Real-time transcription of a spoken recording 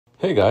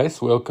Hey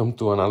guys, welcome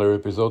to another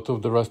episode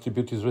of the Rusty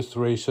Beauties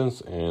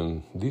Restorations,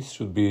 and this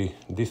should be,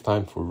 this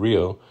time for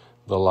real,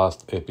 the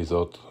last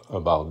episode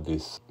about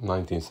this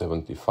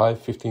 1975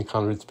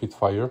 1500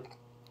 Spitfire.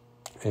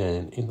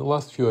 And in the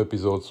last few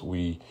episodes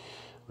we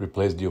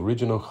replaced the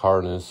original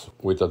harness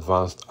with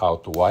advanced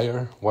auto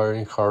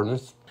wiring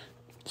harness.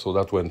 So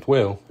that went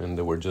well, and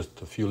there were just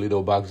a few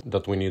little bugs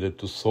that we needed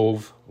to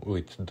solve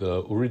with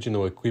the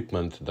original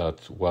equipment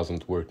that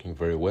wasn't working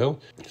very well.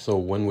 So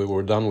when we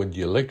were done with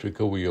the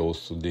electrical, we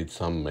also did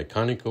some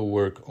mechanical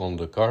work on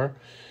the car.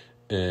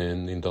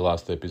 And in the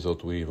last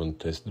episode, we even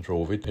test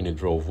drove it, and it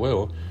drove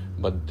well.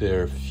 But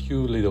there are a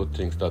few little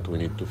things that we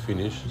need to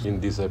finish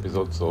in this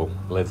episode, so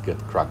let's get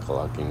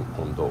crack-a-lackin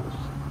on those.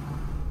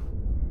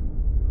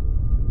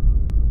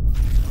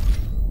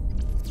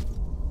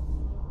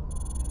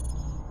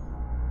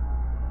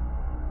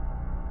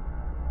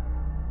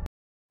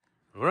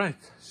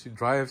 Right, she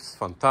drives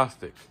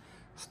fantastic,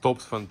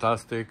 stops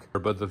fantastic,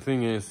 but the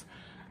thing is,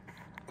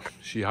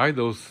 she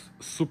idles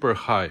super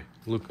high.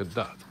 Look at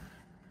that.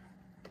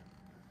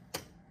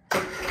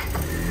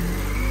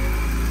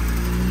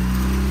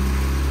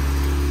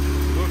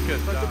 Look at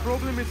that. But the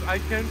problem is I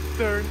can't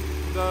turn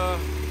the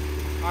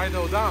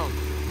idle down.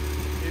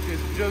 It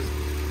is just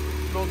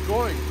not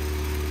going.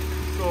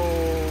 So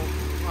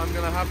I'm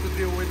gonna have to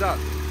deal with that.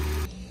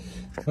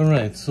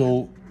 Alright,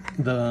 so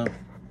the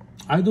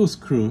idle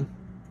screw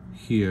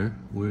here,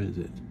 where is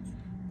it?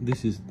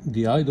 This is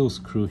the idle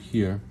screw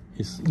here,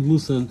 is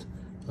loosened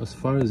as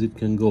far as it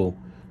can go,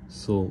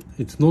 so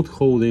it's not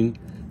holding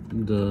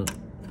the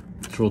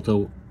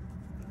throttle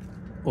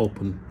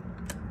open.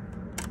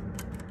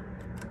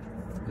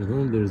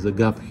 There's a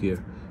gap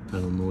here. I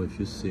don't know if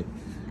you see.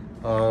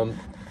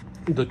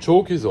 The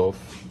choke is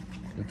off.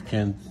 It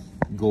can't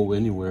go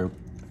anywhere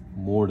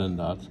more than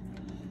that.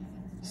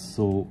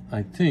 So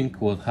I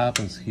think what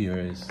happens here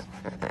is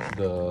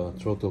the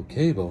throttle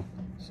cable.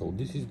 So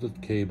this is the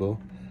cable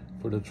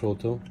for the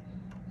throttle,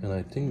 and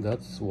I think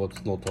that's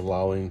what's not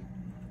allowing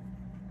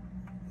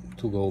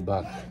to go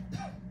back,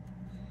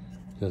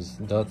 because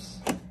that's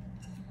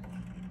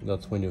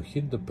when you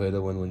hit the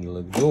pedal, and when you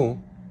let go,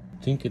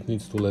 I think it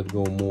needs to let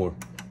go more.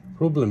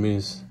 Problem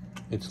is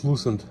it's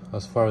loosened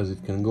as far as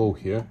it can go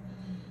here,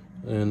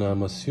 and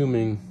I'm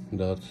assuming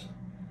that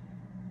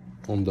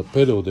on the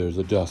pedal there's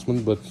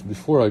adjustment, but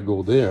before I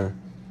go there,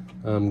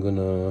 I'm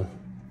gonna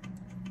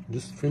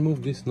just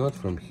remove this nut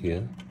from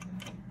here.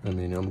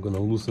 I'm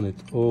gonna loosen it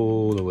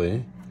all the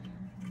way,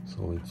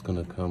 so it's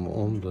gonna come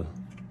on the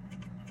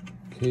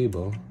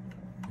cable,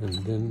 and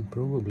then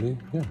probably,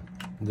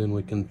 then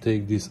we can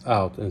take this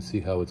out and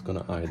see how it's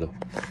gonna idle.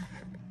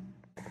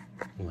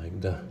 Like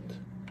that.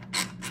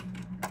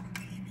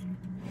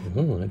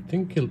 I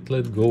think it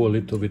let go a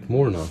little bit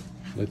more now.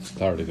 Let's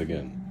start it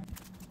again.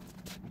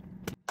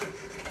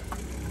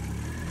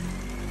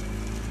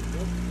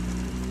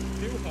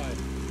 Still high.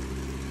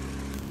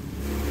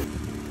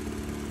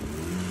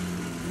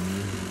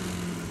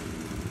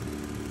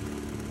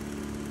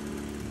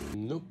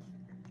 Nope,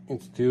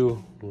 it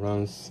still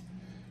runs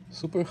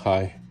super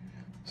high,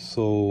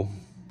 so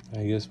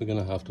I guess we're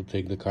gonna have to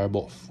take the carb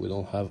off. We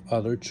don't have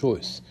other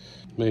choice.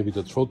 Maybe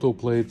the throttle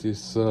plate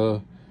is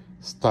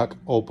stuck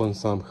open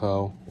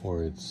somehow,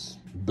 or it's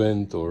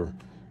bent, or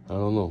I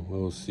don't know.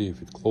 We'll see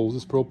if it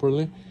closes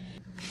properly.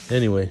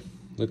 Anyway,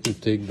 let me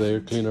take the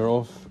air cleaner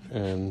off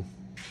and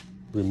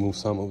remove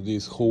some of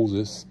these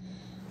hoses.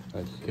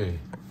 Okay,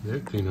 the air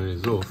cleaner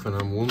is off, and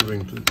I'm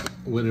wondering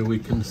whether we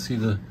can see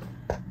the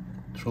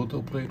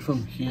throttle plate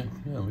from here.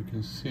 Yeah, we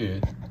can see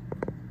it,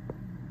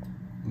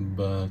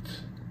 but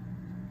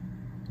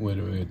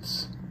whether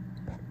it's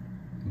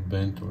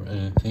bent or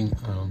anything,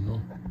 I don't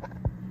know.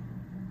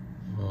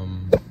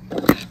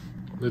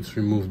 Let's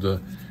remove the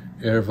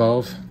air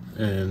valve,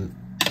 and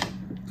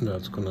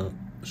that's gonna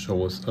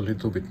show us a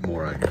little bit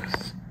more, I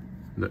guess.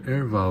 The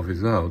air valve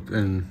is out,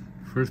 and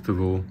first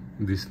of all,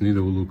 this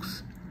needle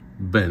looks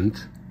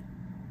bent,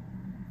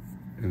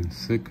 and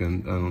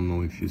second, I don't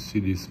know if you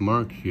see this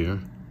mark here,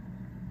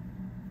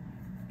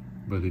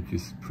 but it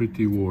is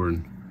pretty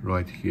worn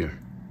right here.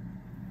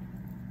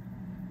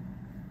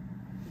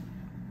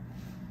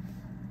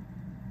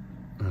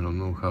 I don't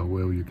know how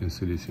well you can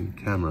see this in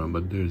camera,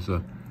 but there's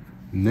a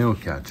nail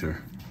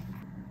catcher.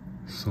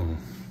 So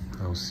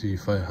I'll see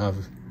if I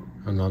have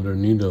another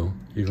needle,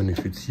 even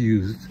if it's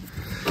used.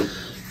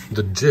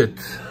 The jet,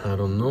 I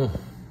don't know.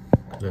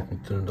 Let me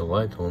turn the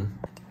light on.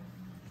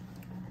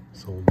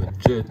 So the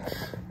jet,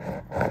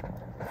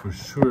 for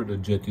sure the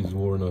jet is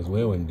worn as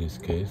well in this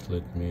case.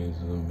 Let me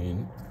zoom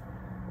in.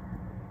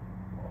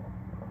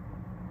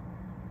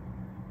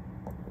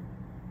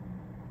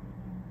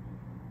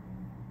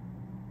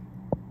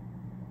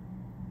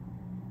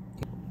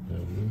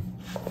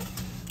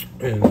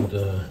 And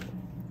the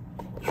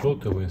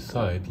throttle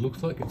inside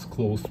looks like it's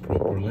closed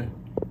properly.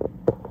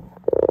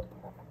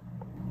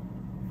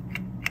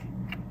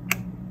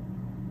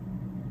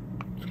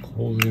 It's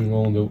closing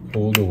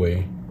all the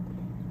way.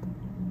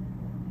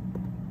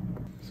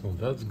 So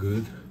that's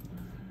good.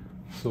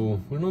 So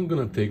we're not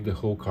gonna take the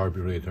whole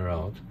carburetor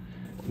out.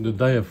 the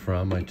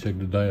diaphragm, I checked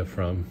the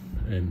diaphragm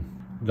and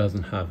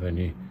doesn't have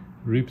any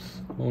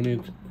rips on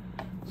it.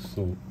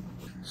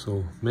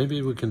 So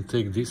maybe we can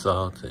take this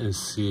out and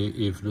see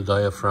if the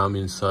diaphragm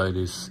inside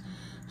is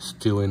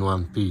still in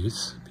one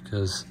piece,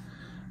 because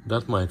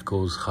that might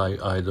cause high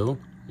idle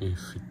if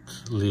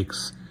it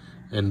leaks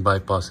and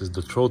bypasses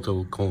the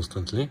throttle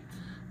constantly.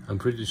 I'm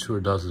pretty sure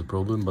that's the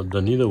problem, but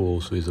the needle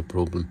also is a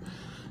problem.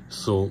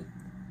 So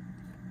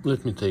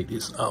let me take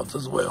this out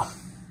as well.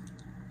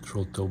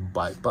 Throttle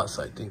bypass,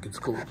 I think it's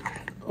called.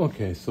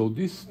 Okay, so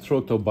this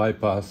throttle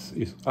bypass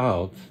is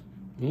out.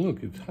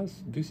 Look,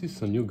 this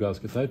is a new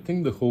gasket. I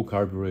think the whole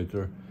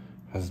carburetor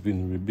has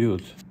been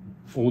rebuilt.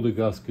 All the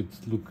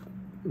gaskets look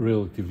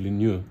relatively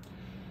new.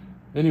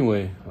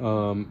 Anyway,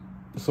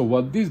 so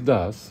what this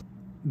does,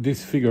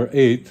 this figure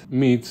 8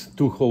 meets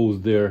two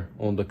holes there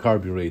on the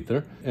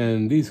carburetor,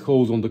 and these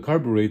holes on the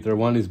carburetor,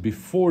 one is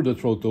before the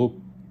throttle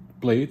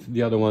plate,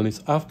 the other one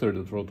is after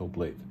the throttle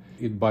plate.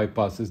 It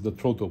bypasses the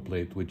throttle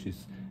plate, which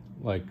is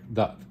like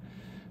that.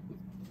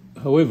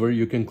 However,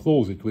 you can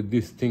close it with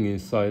this thing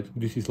inside.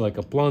 This is like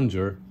a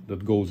plunger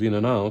that goes in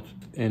and out,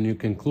 and you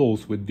can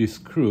close with this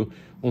screw.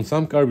 On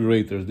some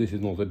carburetors, this is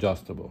not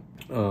adjustable.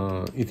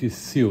 It is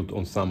sealed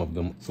on some of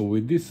them. So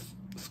with this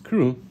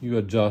screw, you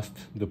adjust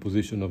the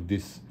position of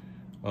this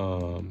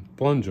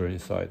plunger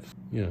inside.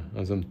 Yeah,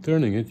 as I'm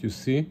turning it, you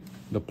see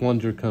the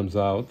plunger comes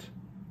out,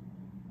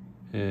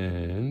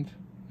 and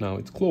now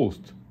it's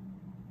closed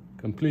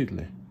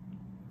completely.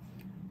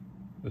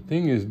 The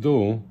thing is,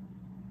 though,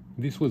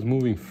 this was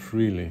moving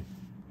freely.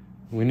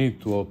 We need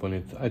to open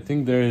it. I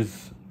think there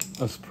is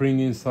a spring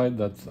inside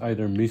that's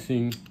either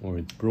missing or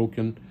it's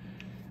broken.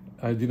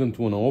 I didn't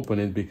want to open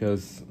it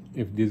because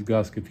if this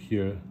gasket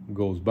here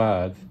goes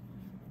bad,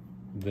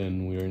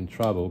 then we're in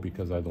trouble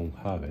because I don't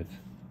have it.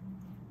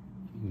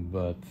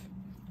 But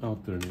I'll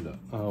turn it up.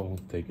 I'll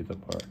take it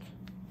apart.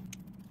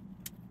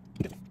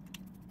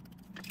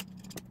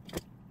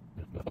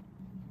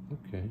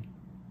 Okay.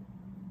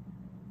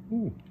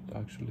 Ooh, it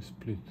actually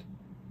split.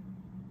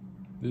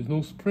 There's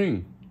no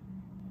spring.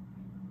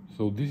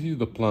 So this is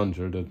the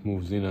plunger that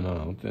moves in and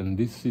out, and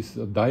this is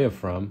a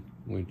diaphragm,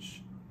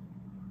 which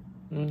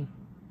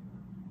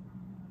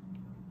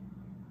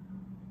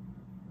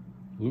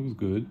looks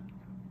good.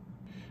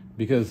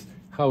 Because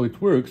how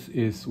it works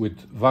is with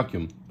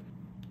vacuum.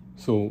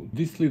 So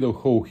this little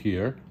hole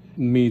here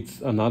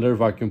meets another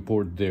vacuum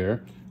port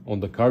there on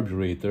the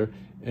carburetor,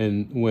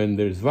 and when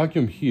there's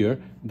vacuum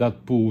here,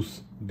 that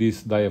pulls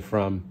this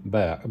diaphragm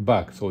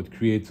back. So it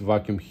creates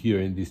vacuum here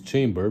in this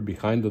chamber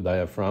behind the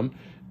diaphragm,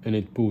 and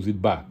it pulls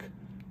it back.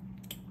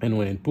 And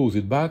when it pulls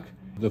it back,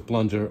 the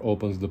plunger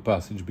opens the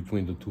passage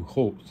between the two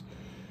holes.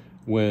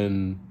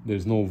 When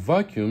there's no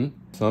vacuum,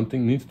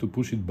 something needs to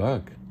push it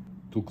back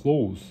to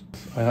close.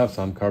 I have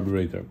some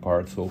carburetor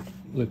parts, so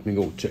let me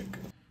go check.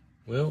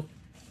 Well,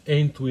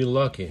 ain't we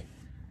lucky?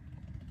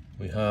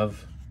 We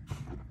have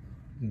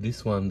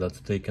this one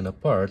that's taken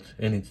apart,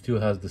 and it still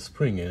has the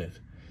spring in it.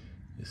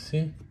 You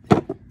see?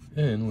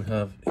 And we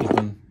have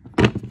even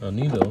a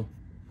needle.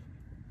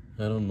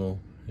 I don't know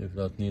if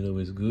that needle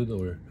is good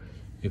or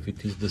if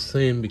it is the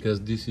same,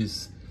 because this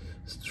is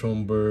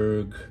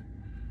Stromberg,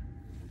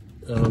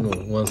 I don't know,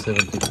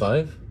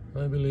 175,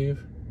 I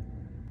believe.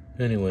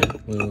 Anyway,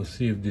 we will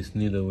see if this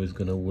needle is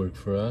gonna work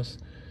for us.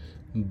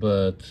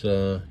 But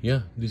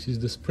yeah, this is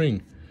the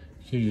spring.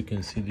 Here you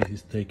can see this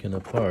is taken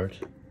apart.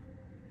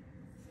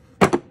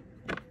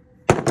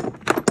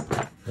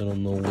 I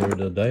don't know where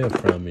the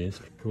diaphragm is.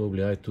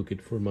 Probably I took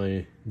it for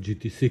my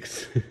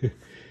GT6.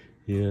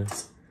 Yeah,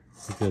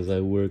 because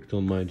I worked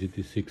on my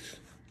GT6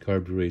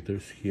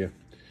 carburetors here.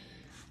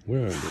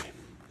 Where are they?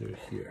 They're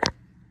here.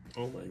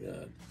 Oh my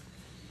god.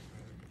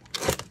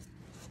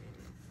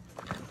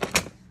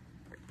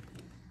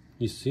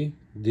 You see,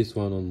 this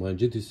one on my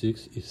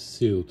GT6 is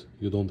sealed.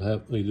 You don't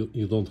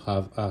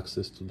have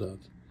access to that.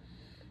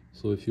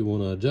 So if you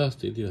want to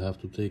adjust it, you have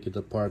to take it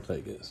apart, I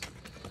guess.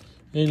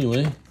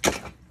 Anyway,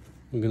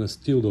 we're gonna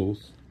steal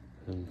those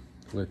and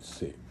let's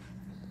see.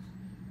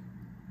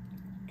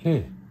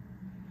 Okay,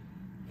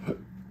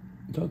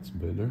 that's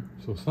better.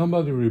 So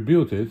somebody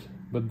rebuilt it,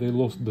 but they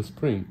lost the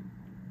spring.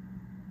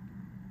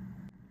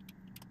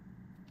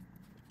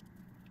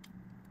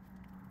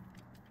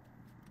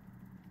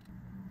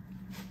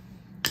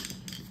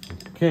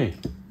 Okay,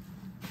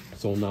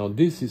 so now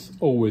this is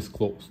always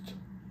closed,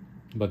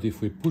 but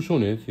if we push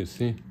on it, you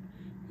see,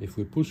 if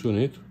we push on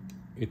it,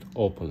 it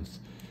opens.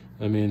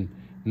 I mean,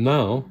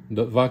 now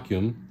the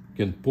vacuum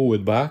can pull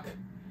it back,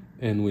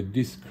 and with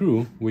this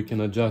screw we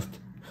can adjust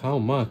how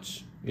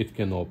much it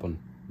can open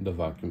the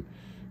vacuum.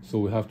 So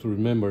we have to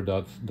remember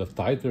that the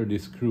tighter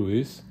this screw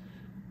is,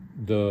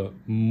 the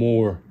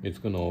more it's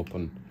gonna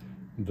open.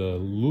 The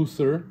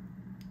looser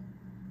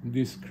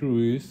this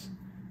screw is,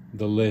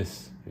 the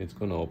less it's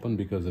gonna open,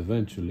 because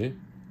eventually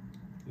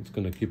it's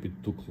gonna keep it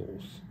too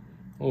close.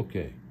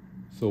 Okay,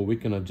 so we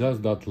can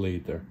adjust that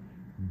later,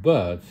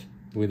 but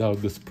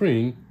without the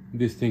spring,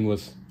 this thing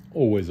was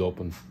always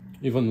open.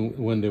 Even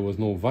when there was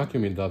no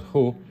vacuum in that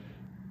hole,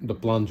 the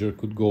plunger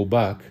could go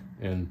back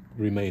and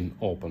remain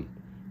open.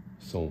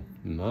 So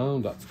now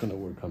that's gonna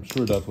work. I'm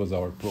sure that was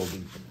our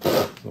problem.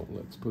 So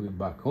let's put it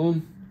back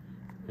on.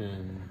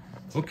 And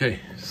okay,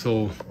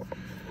 so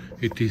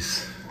it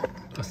is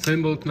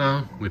assembled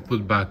now. We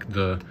put back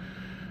the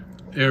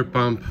air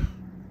pump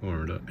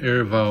or the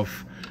air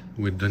valve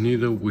with the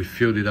needle. We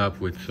filled it up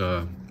with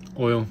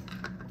oil.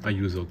 I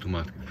use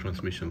automatic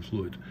transmission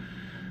fluid.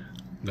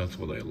 That's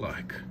what I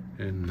like.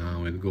 And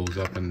now it goes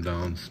up and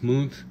down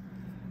smooth.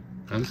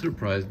 I'm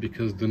surprised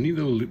because the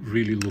needle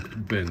really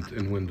looked bent,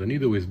 and when the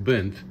needle is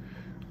bent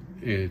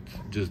it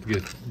just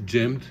gets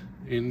jammed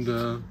in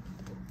the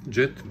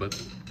jet,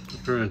 but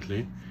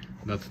apparently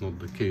that's not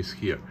the case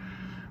here.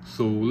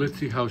 So let's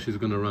see how she's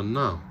gonna run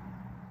now.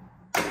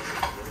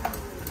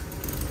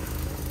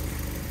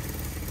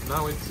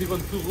 Now it's even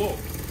too low.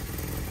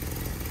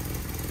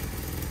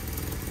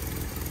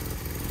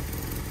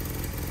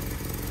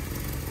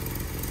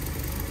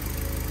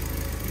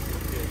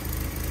 Okay,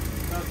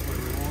 that's where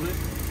we want it.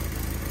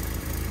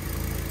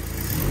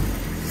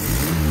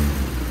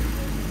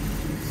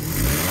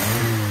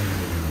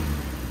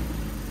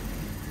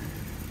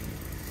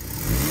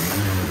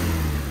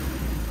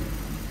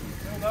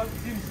 That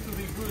seems to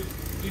be good.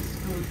 This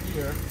screw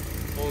here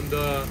on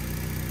the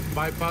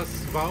bypass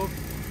valve.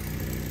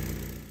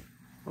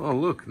 Oh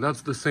look,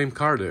 that's the same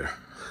car there.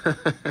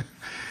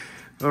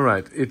 All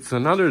right, it's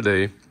another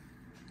day,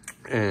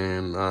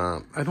 and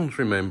I don't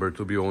remember,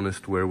 to be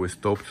honest, where we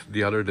stopped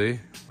the other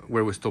day,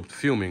 where we stopped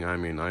filming. I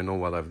mean, I know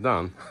what I've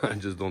done. I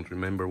just don't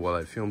remember what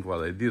I filmed,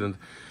 what I didn't.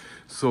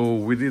 So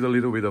we did a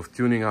little bit of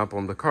tuning up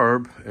on the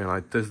carb, and I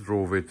test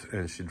drove it,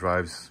 and she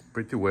drives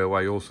pretty well.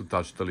 I also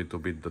touched a little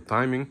bit the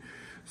timing.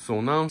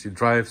 So now she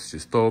drives, she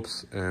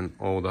stops, and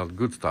all that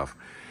good stuff.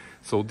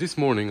 So this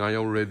morning I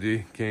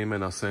already came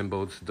and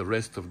assembled the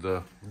rest of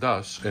the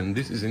dash, and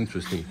this is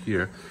interesting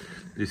here.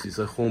 This is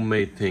a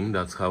homemade thing.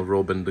 That's how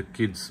Rob and the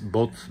kids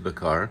bought the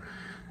car.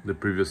 The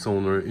previous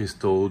owner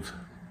installed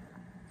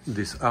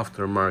this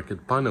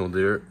aftermarket panel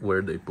there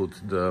where they put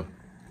the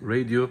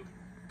radio.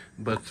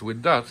 But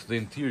with that, the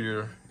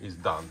interior is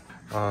done.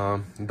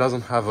 It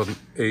doesn't have an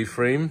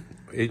A-frame,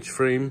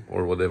 H-frame,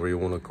 or whatever you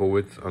want to call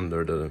it,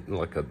 under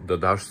the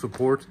dash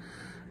support.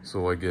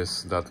 So I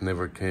guess that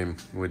never came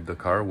with the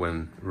car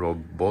when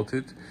Rob bought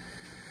it.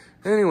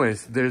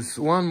 Anyways, there's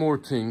one more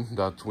thing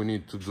that we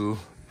need to do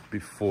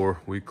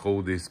before we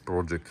call this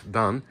project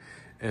done,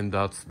 and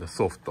that's the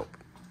soft top.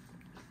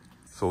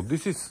 So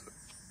this is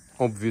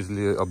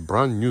obviously a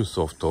brand new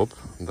soft top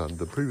that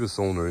the previous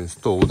owner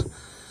installed,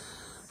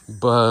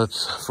 but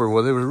for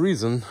whatever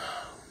reason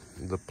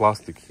the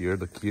plastic here,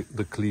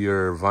 the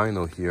clear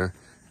vinyl here,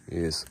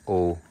 is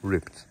all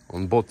ripped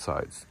on both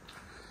sides.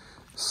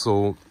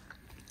 So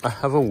I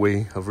have a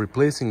way of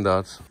replacing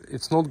that.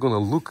 It's not gonna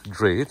look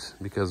great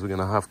because we're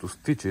gonna have to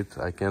stitch it.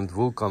 I can't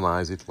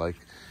vulcanize it like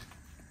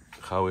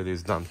how it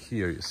is done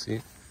here, you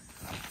see.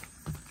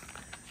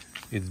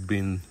 It's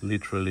been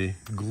literally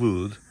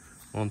glued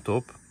on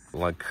top,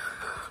 like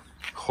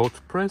hot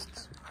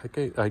pressed.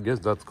 I guess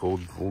that's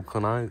called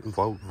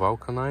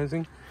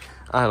vulcanizing.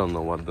 I don't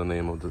know what the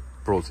name of the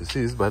process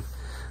is, but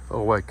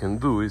all I can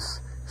do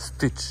is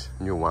stitch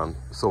new one.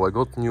 So I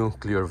got new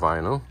clear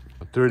vinyl,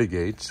 30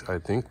 gauge I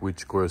think,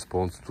 which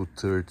corresponds to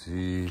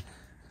 30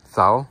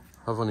 thou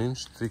of an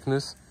inch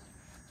thickness.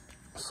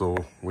 So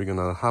we're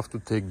gonna have to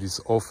take this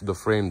off the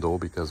frame though,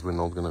 because we're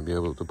not gonna be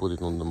able to put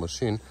it on the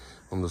machine,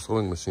 on the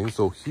sewing machine.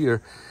 So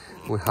here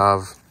we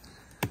have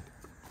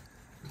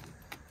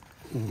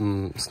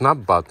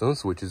snap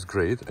buttons, which is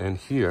great, and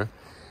here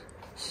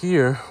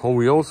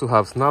we also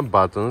have snap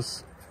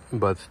buttons,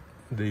 but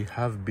they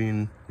have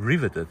been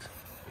riveted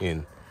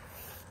in.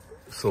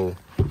 So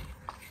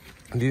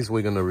these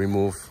we're gonna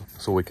remove,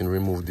 so we can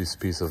remove this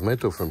piece of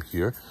metal from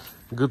here.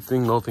 Good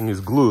thing nothing is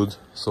glued,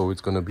 so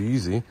it's gonna be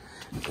easy.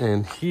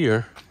 And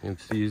here it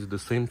is the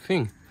same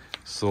thing.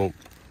 So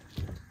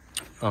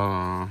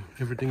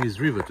everything is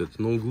riveted,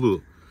 no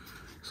glue.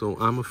 So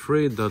I'm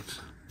afraid that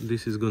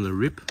this is gonna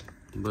rip,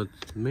 but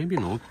maybe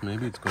not,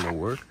 maybe it's gonna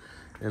work.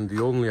 And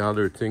the only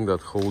other thing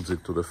that holds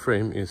it to the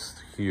frame is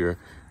here,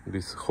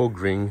 this hog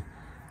ring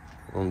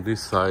on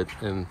this side,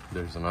 and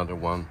there's another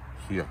one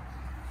here.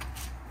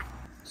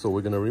 So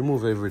we're gonna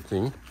remove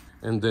everything,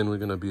 and then we're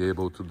gonna be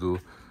able to do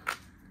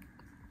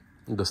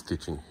the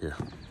stitching here.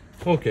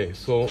 Okay,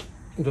 so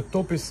the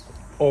top is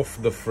off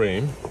the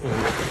frame,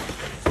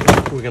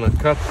 and we're gonna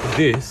cut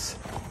this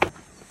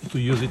to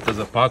use it as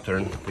a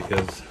pattern,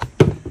 because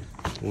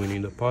we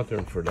need a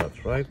pattern for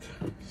that, right?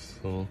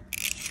 So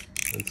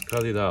let's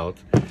cut it out.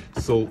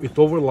 So it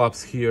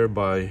overlaps here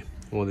by,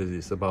 what is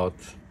this, about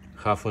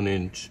 ½ an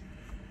inch,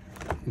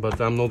 but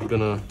I'm not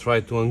gonna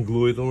try to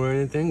unglue it or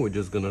anything. We're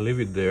just gonna leave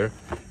it there,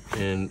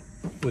 and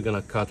we're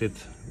gonna cut it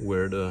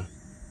where the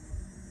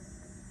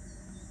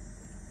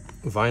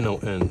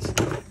vinyl ends.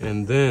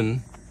 And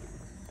then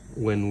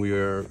when we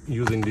are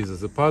using this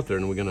as a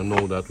pattern, we're gonna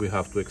know that we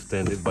have to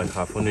extend it by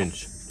 ½ an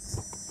inch.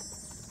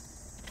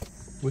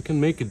 We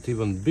can make it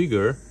even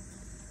bigger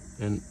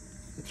and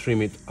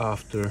trim it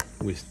after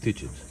we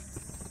stitch it.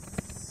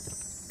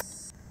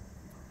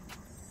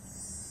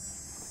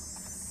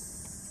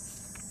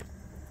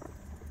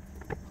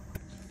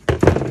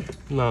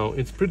 Now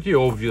it's pretty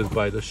obvious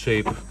by the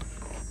shape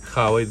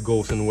how it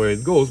goes and where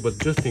it goes, but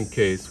just in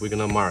case we're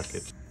gonna mark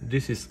it.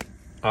 This is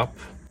up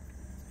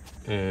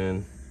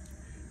and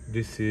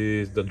this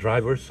is the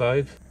driver's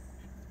side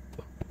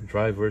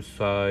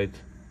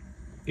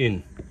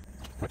in.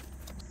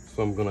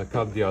 So I'm gonna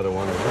cut the other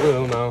one as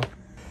well now.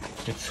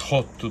 It's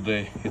hot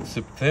today. It's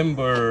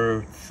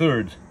September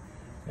 3rd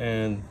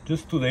and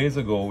just 2 days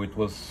ago it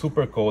was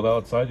super cold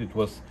outside. It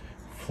was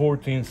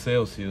 14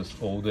 Celsius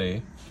all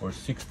day, or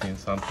 16,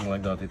 something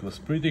like that. It was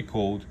pretty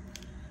cold.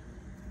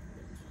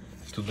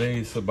 Today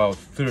is about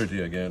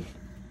 30 again.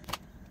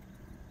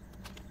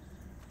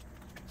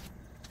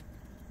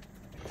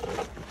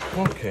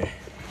 Okay,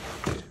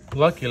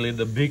 luckily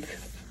the big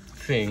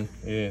thing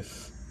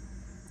is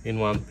in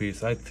one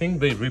piece. I think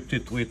they ripped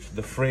it with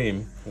the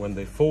frame when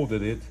they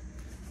folded it.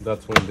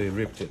 That's when they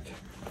ripped it.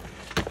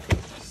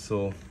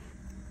 So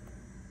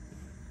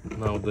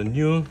now the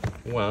new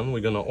one,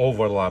 we're gonna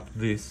overlap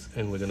this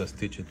and we're gonna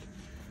stitch it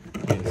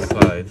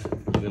inside.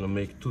 We're gonna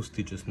make 2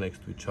 stitches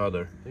next to each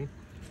other.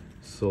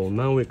 So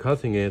now we're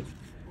cutting it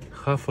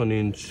 1/2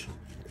 inch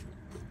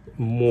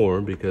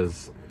more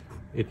because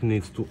it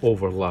needs to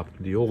overlap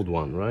the old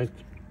one, right?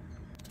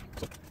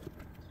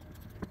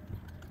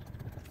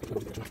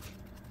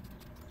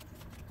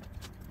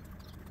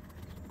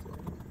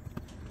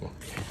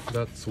 Okay,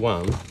 that's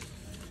one.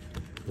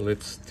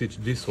 Let's stitch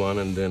this one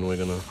and then we're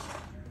gonna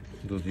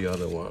do the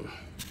other one.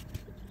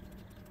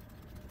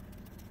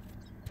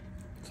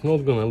 It's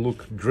not gonna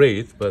look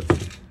great, but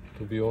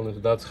to be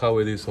honest, that's how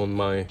it is on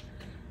my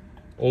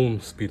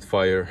own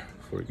Spitfire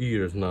for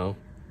years now,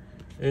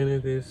 and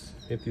it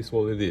is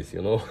what it is,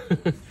 you know.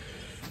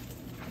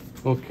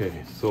 Okay,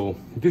 so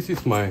this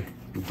is my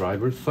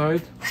driver's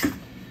side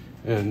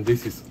and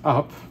this is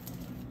up,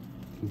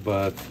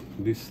 but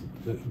this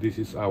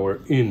is our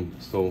in,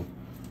 so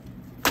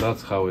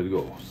that's how it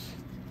goes.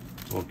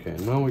 Okay,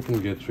 now we can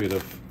get rid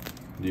of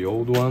the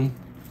old one.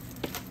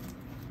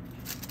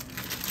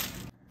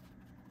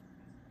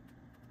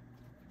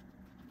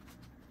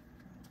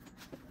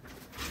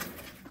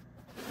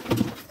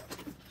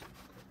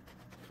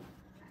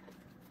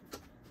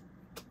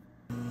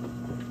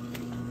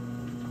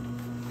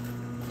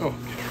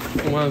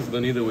 Okay, once the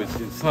needle is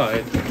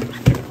inside,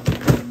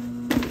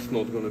 it's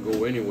not gonna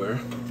go anywhere.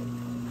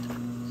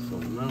 So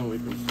now we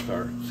can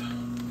start.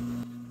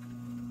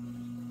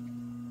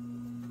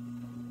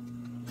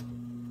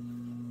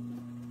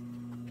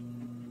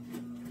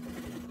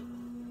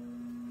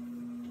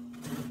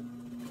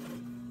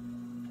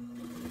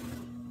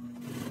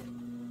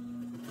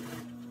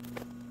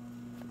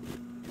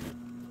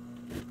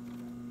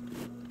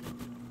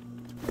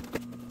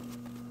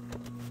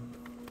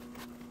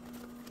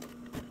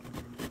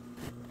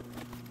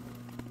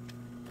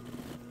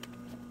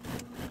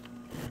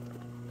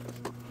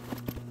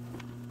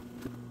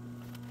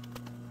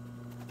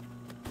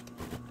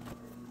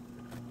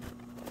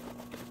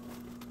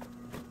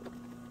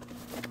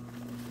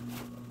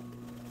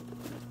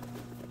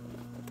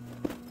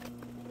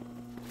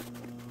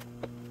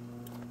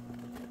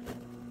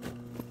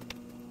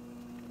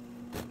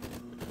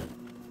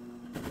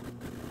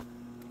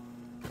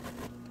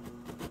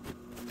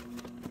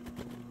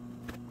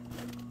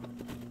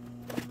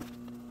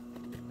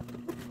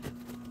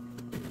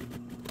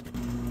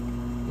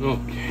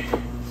 Okay,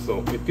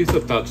 so it is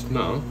attached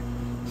now.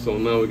 So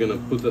now we're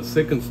gonna put a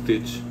second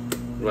stitch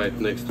right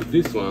next to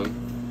this one.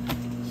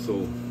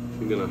 So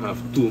we're gonna have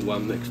two,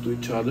 one next to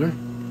each other.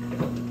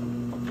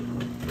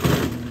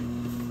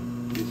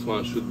 This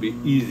one should be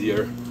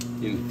easier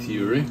in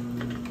theory.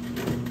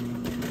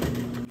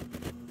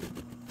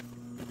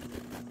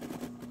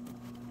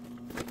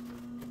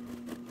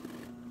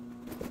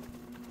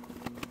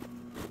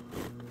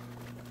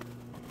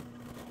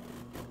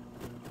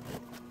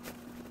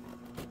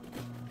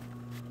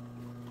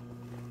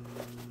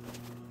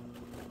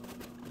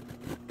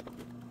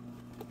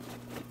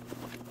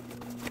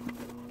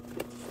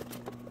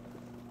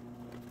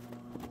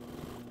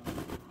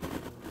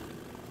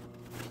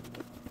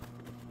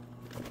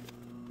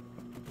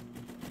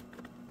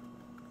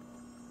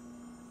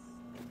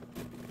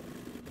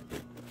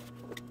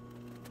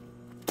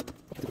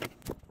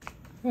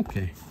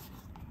 Okay,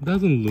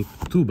 doesn't look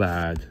too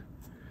bad.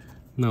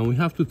 Now we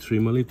have to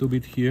trim a little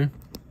bit here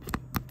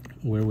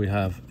where we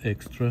have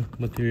extra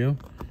material,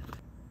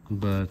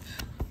 but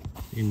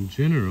in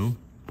general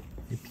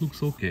it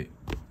looks okay.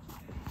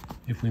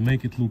 If we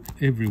make it look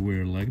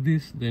everywhere like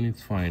this, then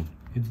it's fine.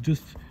 It's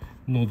just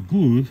not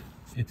good.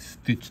 It's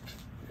stitched,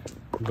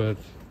 but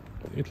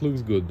it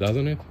looks good,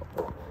 doesn't it?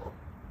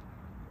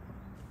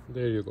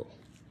 There you go.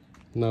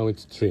 Now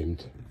it's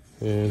trimmed,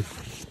 and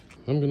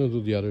I'm gonna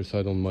do the other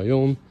side on my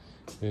own,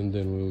 and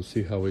then we'll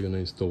see how we're gonna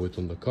install it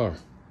on the car.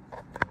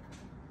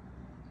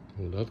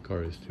 Well, that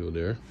car is still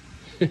there.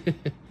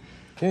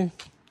 Okay,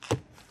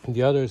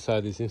 the other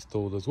side is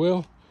installed as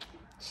well,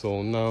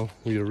 so now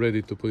we're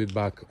ready to put it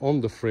back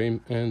on the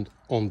frame and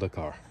on the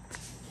car.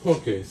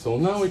 Okay, so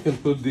now we can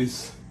put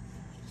this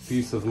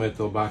piece of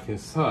metal back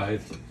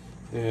inside,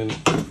 and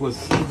it was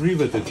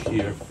riveted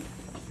here,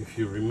 if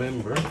you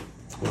remember.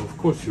 Well, of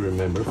course you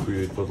remember, for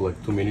you it was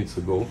like 2 minutes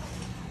ago.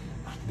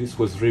 This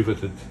was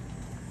riveted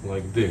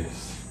like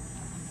this.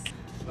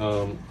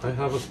 I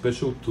have a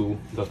special tool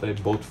that I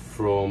bought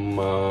from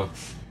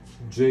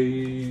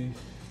JT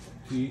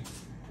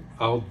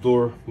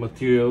Outdoor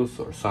Materials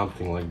or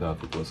something like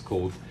that it was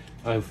called.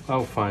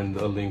 I'll find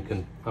a link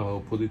and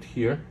I'll put it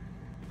here.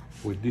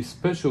 With this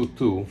special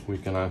tool we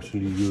can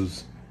actually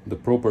use the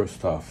proper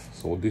stuff.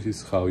 So this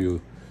is how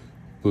you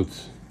put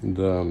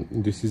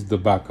this is the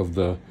back of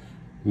the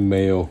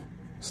male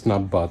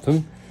snap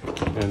button,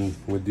 and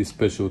with this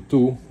special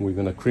tool we're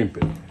gonna crimp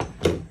it.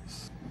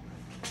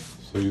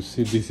 So you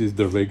see, this is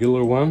the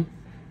regular one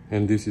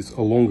and this is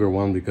a longer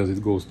one because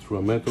it goes through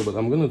a metal, but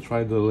I'm gonna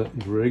try the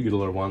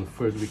regular one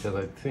first because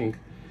I think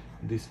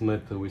this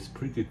metal is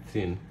pretty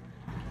thin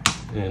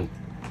and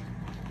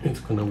it's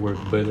gonna work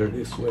better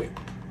this way.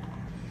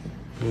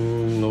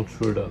 Not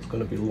sure that's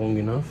gonna be long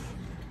enough.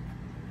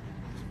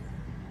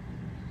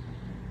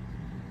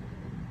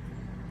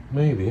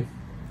 Maybe.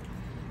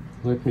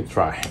 Let me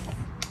try.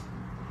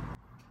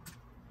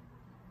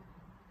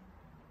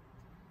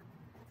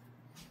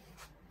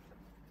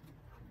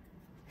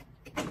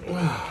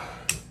 Yeah,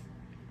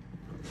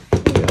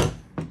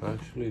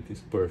 actually it is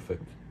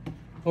perfect.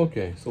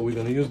 Okay, so we're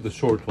gonna use the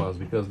short ones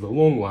because the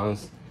long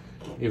ones,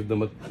 if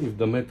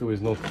the metal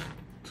is not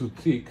too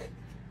thick,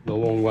 the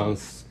long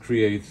ones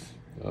create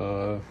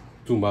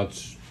too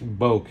much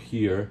bulk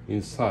here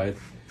inside,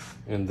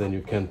 and then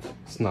you can't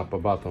snap a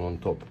button on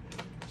top.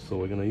 So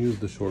we're gonna use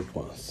the short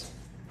ones.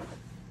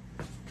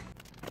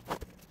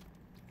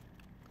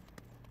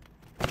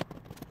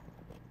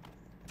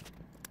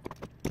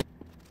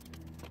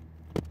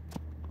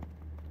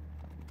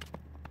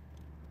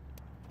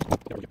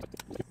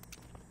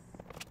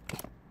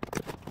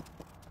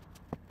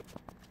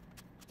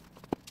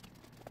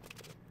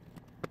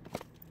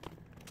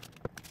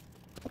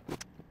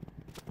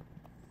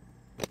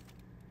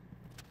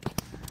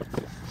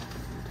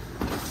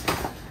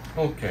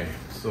 Okay,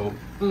 so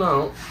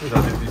now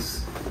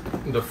that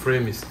the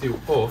frame is still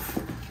off,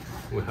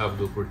 we have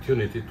the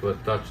opportunity to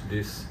attach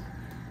this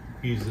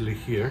easily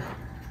here.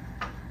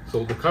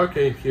 So the car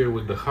came here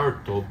with the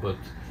hard top, but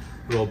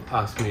Rob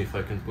asked me if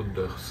I can put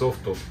the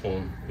soft top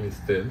on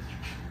instead.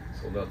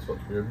 So that's what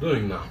we're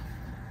doing now.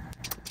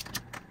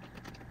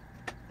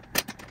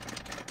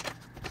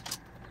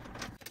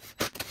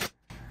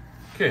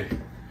 Okay,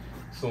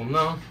 so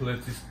now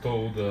let's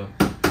install the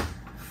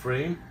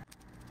frame.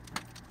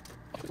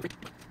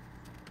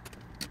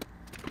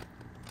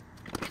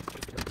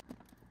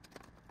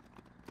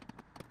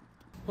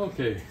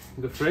 Okay,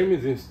 the frame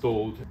is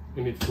installed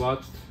and it's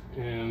latched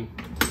and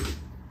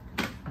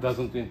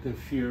doesn't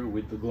interfere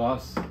with the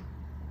glass.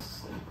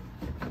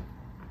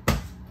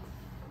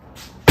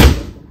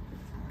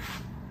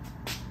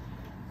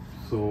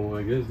 So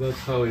I guess that's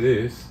how it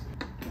is.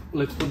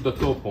 Let's put the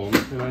top on,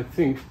 and I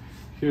think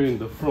here in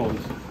the front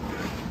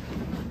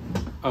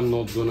I'm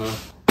not gonna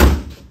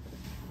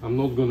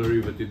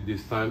rivet it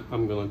this time.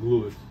 I'm gonna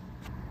glue it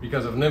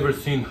because I've never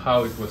seen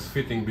how it was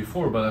fitting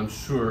before, but I'm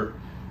sure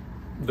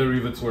the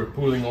rivets were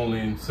pulling only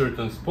in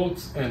certain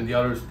spots and the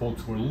other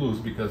spots were loose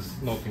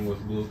because nothing was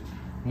glued.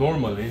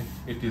 Normally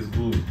it is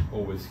glued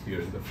always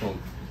here in the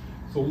front.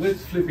 So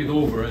let's flip it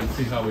over and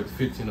see how it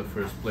fits in the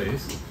first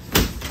place.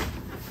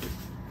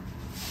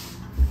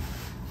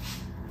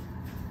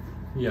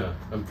 Yeah,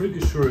 I'm pretty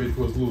sure it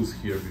was loose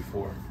here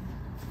before.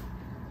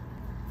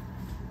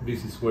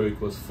 This is where it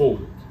was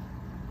folded,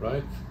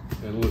 right?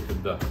 And look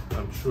at that,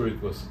 I'm sure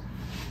it was.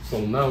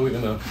 So now we're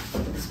gonna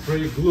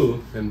spray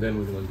glue and then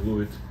we're gonna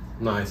glue it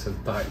nice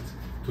and tight.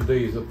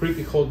 Today is a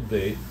pretty hot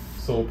day,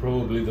 so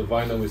probably the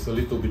vinyl is a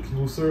little bit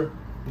looser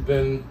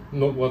than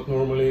not what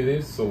normally it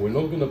is. So we're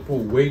not gonna pull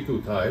way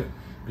too tight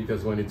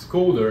because when it's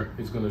colder,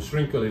 it's gonna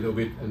shrink a little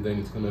bit and then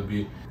it's gonna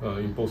be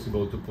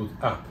impossible to put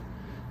up.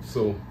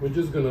 So we're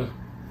just gonna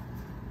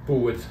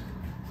pull it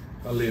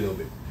a little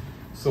bit.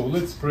 So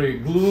let's spray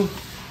glue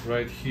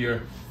right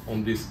here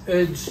on this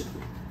edge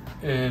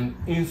and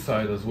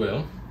inside as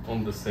well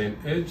on the same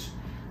edge,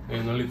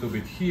 and a little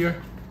bit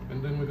here,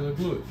 and then we're gonna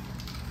glue it.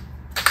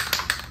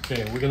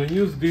 Okay, we're gonna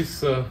use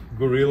this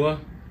Gorilla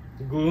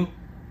glue,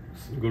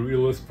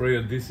 Gorilla Spray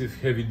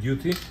Adhesive Heavy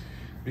Duty,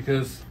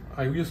 because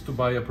I used to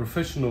buy a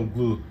professional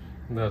glue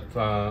that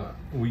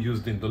we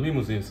used in the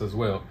limousines as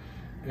well,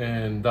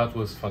 and that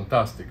was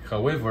fantastic.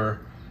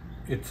 However,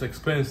 it's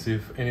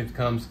expensive and it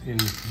comes in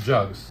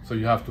jugs, so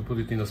you have to put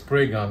it in a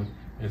spray gun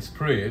and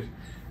spray it,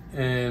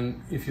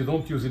 and if you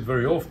don't use it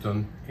very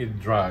often it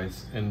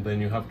dries and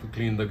then you have to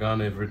clean the gun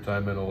every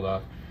time and all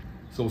that.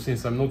 So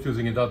since I'm not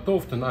using it that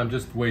often, I'm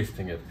just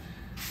wasting it.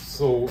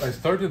 So I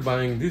started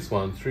buying this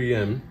one,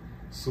 3M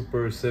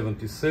Super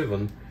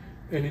 77,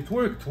 and it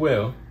worked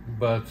well,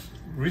 but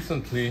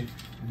recently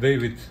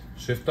David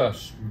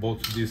Sheftash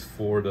bought this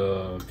for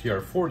the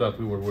TR4 that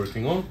we were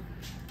working on,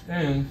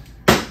 and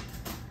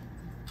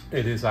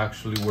it is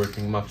actually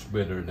working much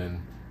better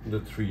than the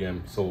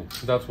 3M. So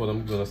that's what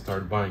I'm gonna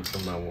start buying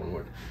from now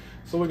onward.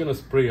 So we're gonna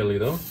spray a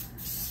little.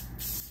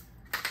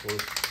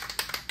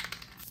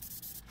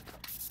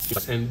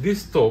 And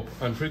this top,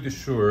 I'm pretty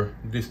sure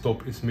this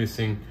top is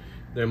missing.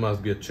 There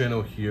must be a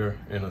channel here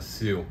and a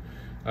seal.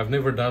 I've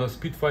never done a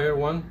Spitfire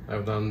one,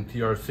 I've done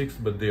TR6,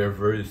 but they are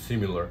very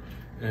similar.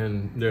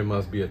 And there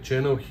must be a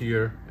channel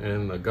here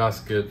and a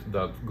gasket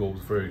that goes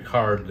very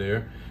hard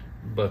there,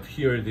 but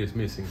here it is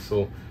missing.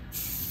 So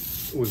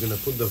we're gonna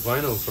put the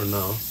vinyl for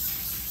now,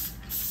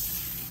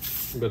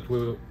 but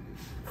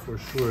for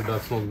sure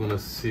that's not gonna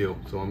seal.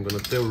 So I'm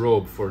gonna tell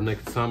Rob for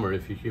next summer,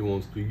 if he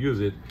wants to use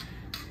it,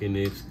 he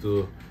needs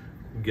to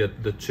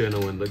get the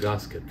channel and the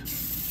gasket.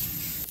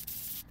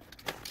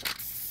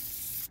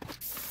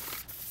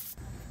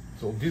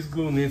 So this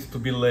glue needs to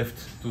be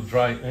left to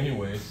dry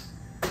anyways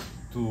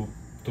to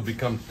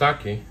become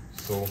tacky.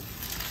 So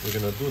we're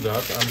gonna do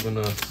that. I'm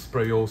gonna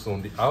spray also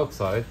on the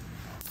outside.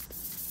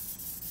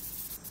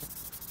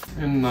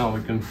 And now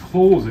we can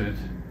close it,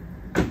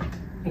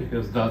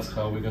 because that's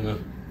how we're gonna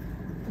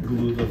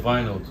glue the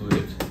vinyl to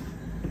it.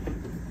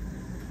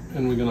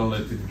 And we're gonna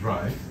let it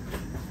dry.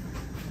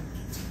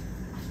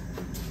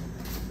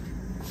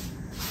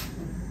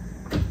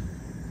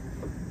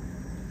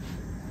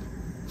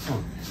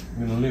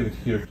 I'm gonna leave it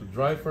here to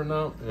dry for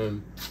now,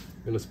 and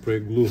I'm gonna spray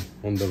glue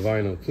on the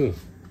vinyl too.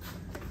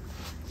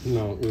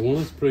 Now we want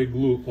to spray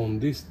glue on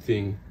this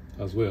thing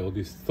as well,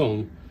 this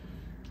thumb,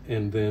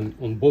 and then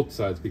on both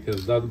sides,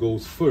 because that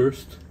goes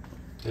first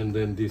and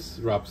then this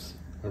wraps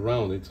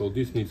around it. So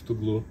this needs to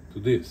glue to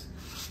this.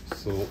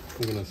 So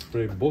I'm gonna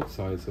spray both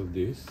sides of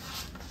this.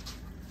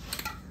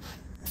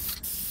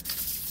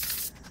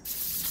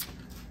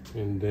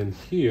 And then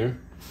here,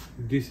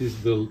 this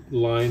is the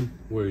line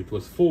where it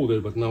was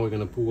folded, but now we're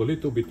gonna pull a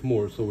little bit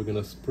more, so we're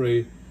gonna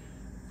spray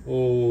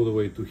all the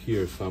way to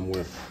here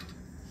somewhere.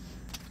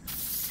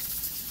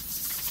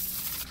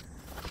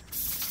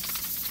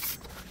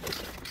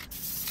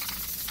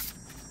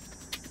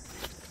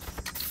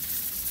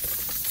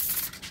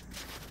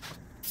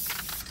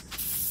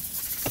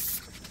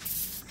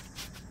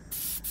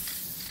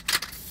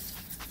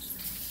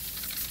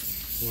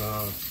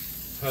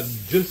 Had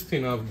just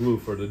enough glue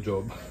for the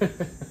job.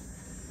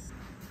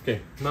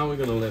 Okay, now we're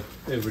gonna let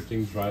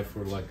everything dry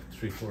for like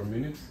 3-4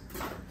 minutes.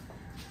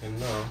 And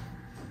now,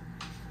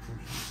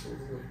 push this all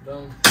the way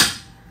down.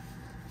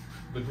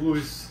 The glue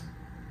is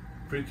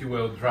pretty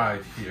well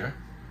dried here,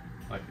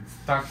 like it's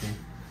tacking.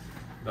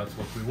 That's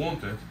what we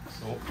wanted.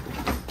 So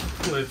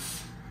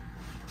let's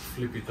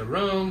flip it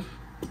around,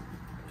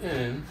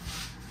 and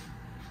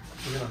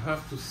we're gonna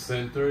have to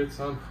center it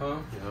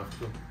somehow. You have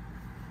to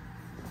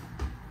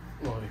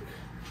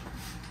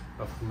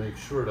make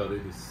sure that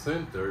it is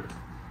centered.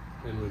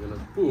 And we're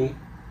gonna pull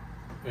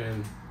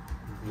and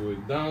glue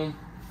it down.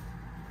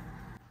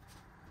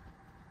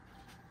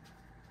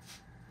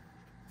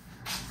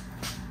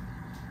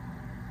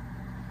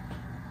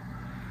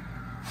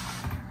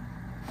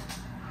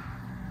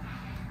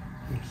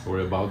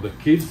 Sorry about the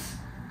kids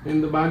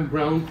in the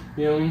background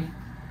yelling.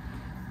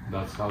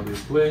 That's how they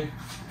play.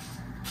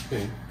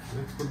 Okay,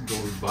 let's put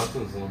those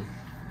buttons on.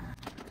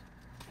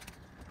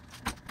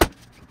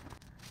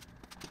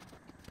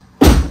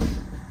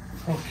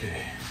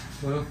 Okay,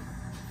 well,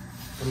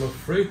 I'm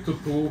afraid to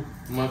pull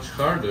much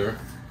harder.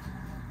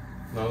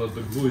 Now that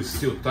the glue is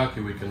still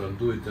tacky, we cannot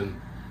do it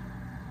and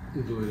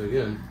do it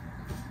again.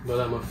 But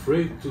I'm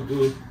afraid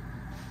to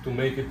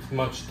make it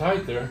much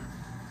tighter,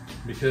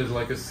 because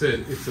like I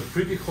said, it's a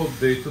pretty hot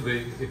day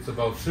today. It's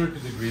about 30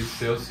 degrees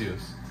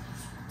Celsius.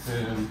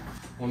 And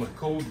on a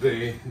cold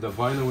day, the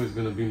vinyl is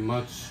going to be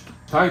much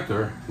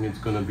tighter and it's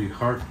going to be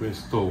hard to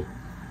install.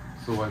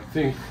 So I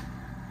think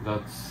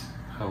that's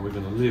how we're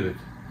going to leave it.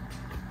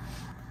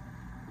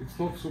 It's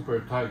not super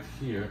tight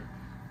here,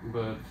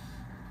 but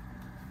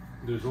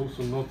there's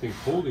also nothing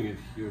holding it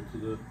here to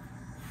the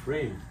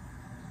frame.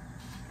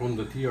 On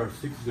the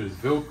TR6 there's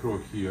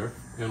Velcro here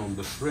and on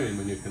the frame,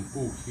 and you can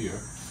pull here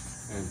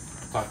and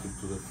tack it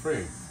to the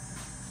frame.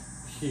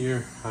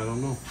 Here, I don't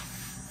know.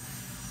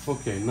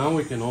 Okay, now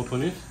we can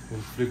open it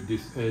and flip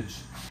this edge.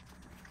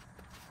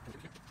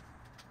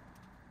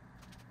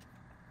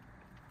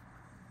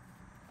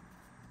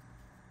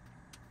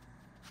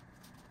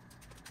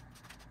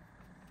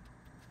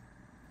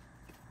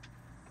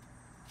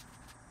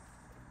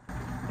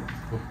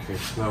 Okay,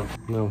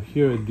 now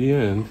here at the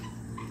end,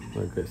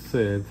 like I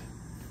said,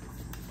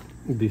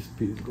 this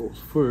piece goes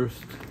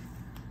first,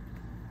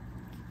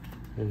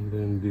 and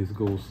then this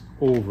goes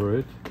over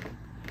it,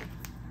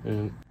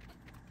 and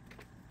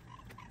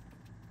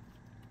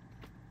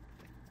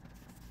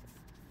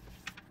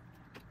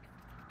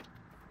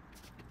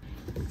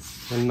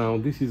now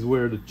this is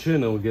where the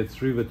channel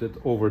gets riveted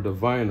over the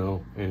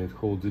vinyl and it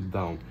holds it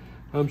down.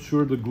 I'm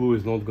sure the glue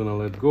is not gonna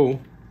let go,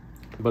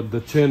 but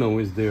the channel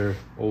is there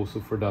also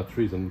for that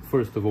reason.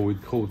 First of all,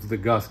 it holds the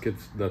gasket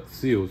that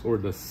seals, or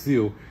the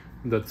seal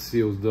that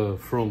seals the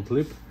front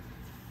lip,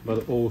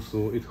 but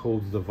also it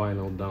holds the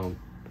vinyl down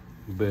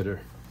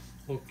better.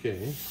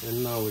 Okay,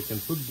 and now we can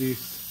put this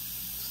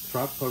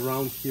strap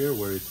around here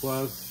where it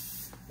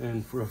was,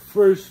 and for the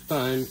first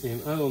time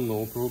in, I don't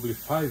know, probably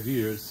 5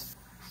 years,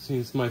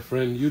 since my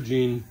friend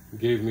Eugene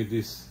gave me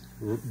this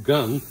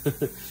gun,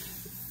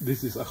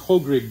 This is a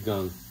hog rig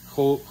gun,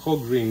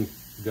 hog ring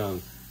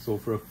gun. So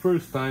for the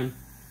first time,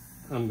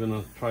 I'm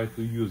gonna try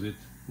to use it.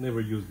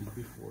 Never used it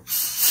before.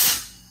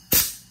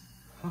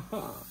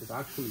 Haha, it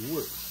actually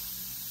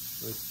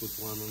works. Let's put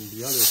one on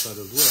the other side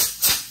as well.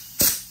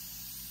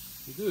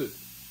 Good.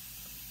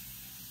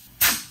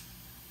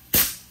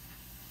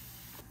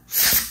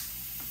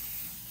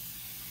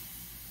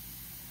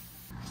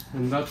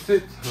 And that's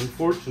it.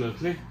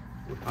 Unfortunately,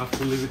 we have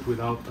to leave it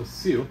without a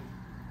seal.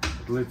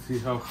 But let's see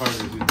how hard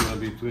is it gonna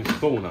be to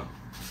install now.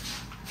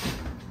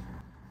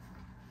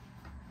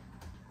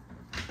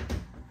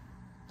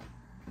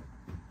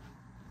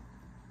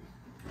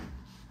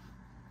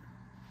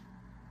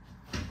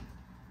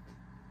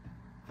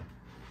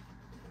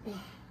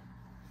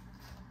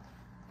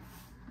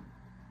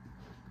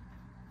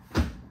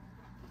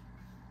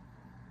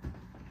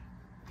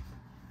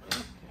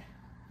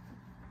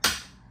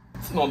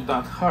 It's not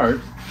that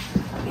hard.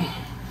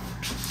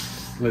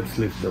 Let's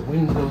lift the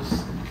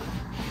windows.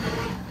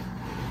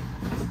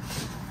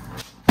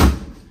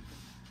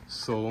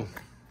 So,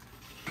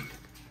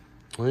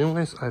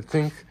 anyways, I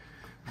think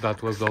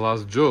that was the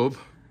last job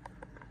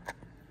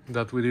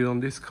that we did on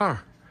this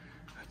car.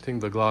 I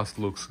think the glass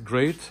looks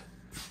great.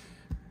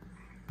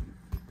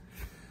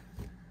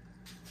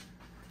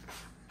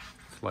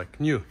 It's like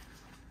new.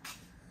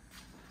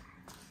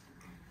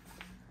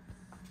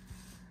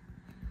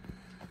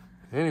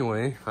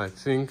 Anyway, I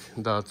think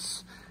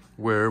that's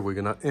where we're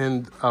gonna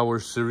end our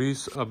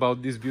series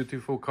about this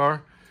beautiful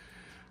car.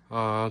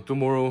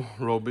 Tomorrow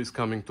Rob is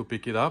coming to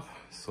pick it up,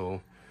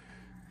 so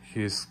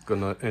he's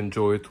gonna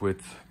enjoy it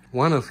with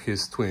one of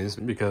his twins,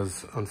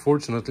 because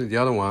unfortunately the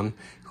other one,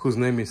 whose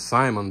name is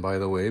Simon, by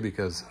the way,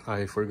 because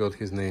I forgot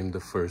his name in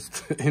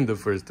the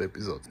first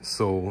episode.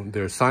 So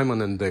they're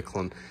Simon and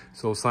Declan.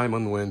 So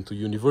Simon went to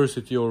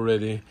university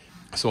already,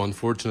 so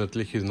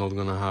unfortunately he's not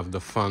gonna have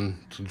the fun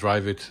to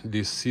drive it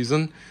this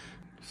season.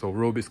 So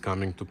Rob is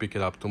coming to pick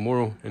it up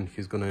tomorrow, and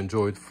he's gonna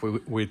enjoy it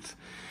with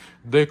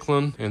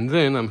Declan. And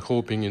then I'm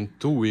hoping in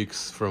 2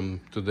 weeks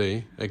from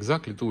today,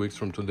 exactly 2 weeks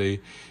from today,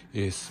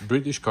 is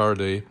British Car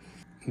Day,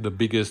 the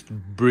biggest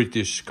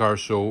British car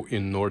show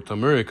in North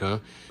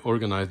America,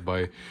 organized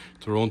by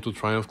Toronto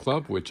Triumph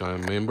Club, which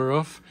I'm a member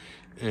of.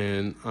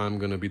 And I'm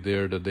gonna be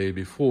there the day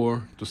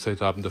before to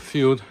set up the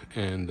field,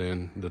 and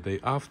then the day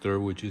after,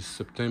 which is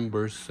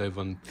September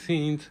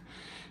 17th,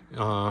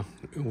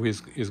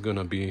 is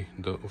gonna be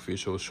the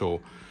official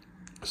show.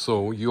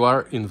 So you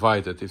are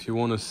invited if you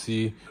want to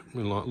see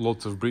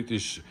lots of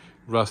British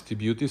rusty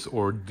beauties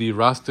or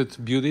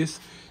de-rusted beauties.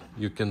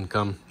 You can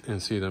come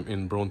and see them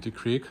in Bronte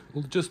Creek.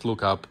 Just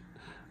look up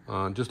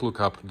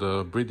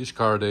the British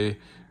Car Day,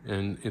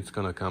 and it's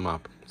gonna come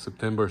up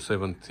September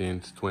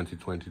 17th,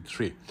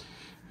 2023.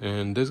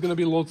 And there's gonna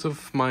be lots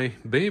of my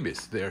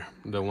babies there,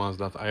 the ones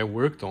that I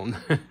worked on,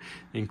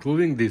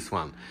 including this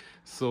one.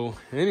 So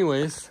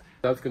anyways,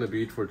 that's gonna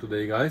be it for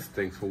today, guys.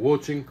 Thanks for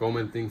watching,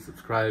 commenting,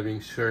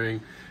 subscribing,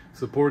 sharing,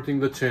 supporting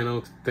the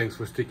channel. Thanks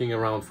for sticking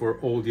around for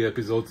all the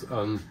episodes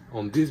on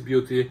this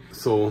beauty.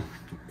 So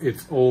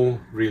it's all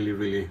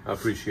really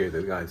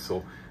appreciated, guys.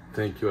 So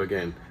thank you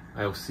again.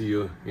 I'll see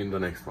you in the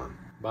next one.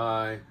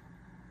 Bye.